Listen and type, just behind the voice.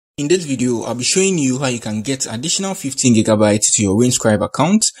In this video, I'll be showing you how you can get additional 15 gigabytes to your Windscribe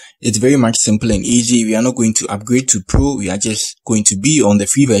account. It's very much simple and easy. We are not going to upgrade to Pro. We are just going to be on the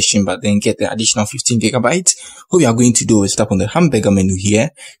free version, but then get the additional 15 gigabytes. What we are going to do is tap on the hamburger menu here.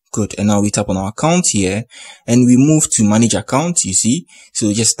 Good. And now we tap on our account here and we move to manage account, you see.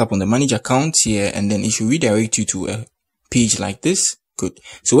 So just tap on the manage account here and then it should redirect you to a page like this. Good.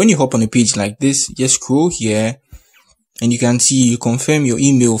 So when you hop on a page like this, just scroll here. And you can see you confirm your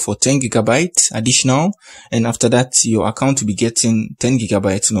email for 10 gigabytes additional. And after that, your account will be getting 10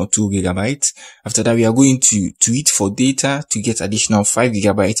 gigabytes, not 2 gigabytes. After that, we are going to tweet for data to get additional 5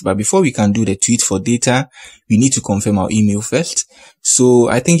 gigabytes. But before we can do the tweet for data, we need to confirm our email first. So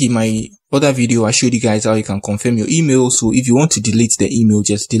I think in my other video, I showed you guys how you can confirm your email. So if you want to delete the email,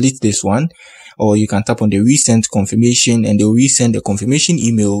 just delete this one. Or you can tap on the resend confirmation and they'll resend the confirmation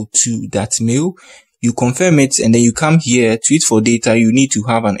email to that mail. You confirm it and then you come here, tweet for data. You need to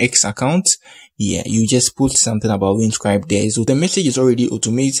have an X account. Yeah, you just put something about Windscribe there. So the message is already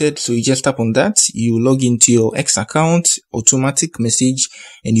automated. So you just tap on that. You log into your X account, automatic message,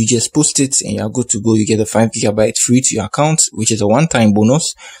 and you just post it and you're good to go. You get a 5 gigabyte free to your account, which is a one-time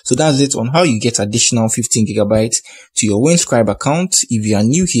bonus. So that's it on how you get additional 15 gigabytes to your Windscribe account. If you are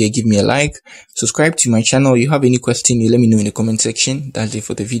new here, give me a like, subscribe to my channel. If you have any question, you let me know in the comment section. That's it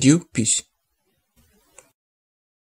for the video. Peace.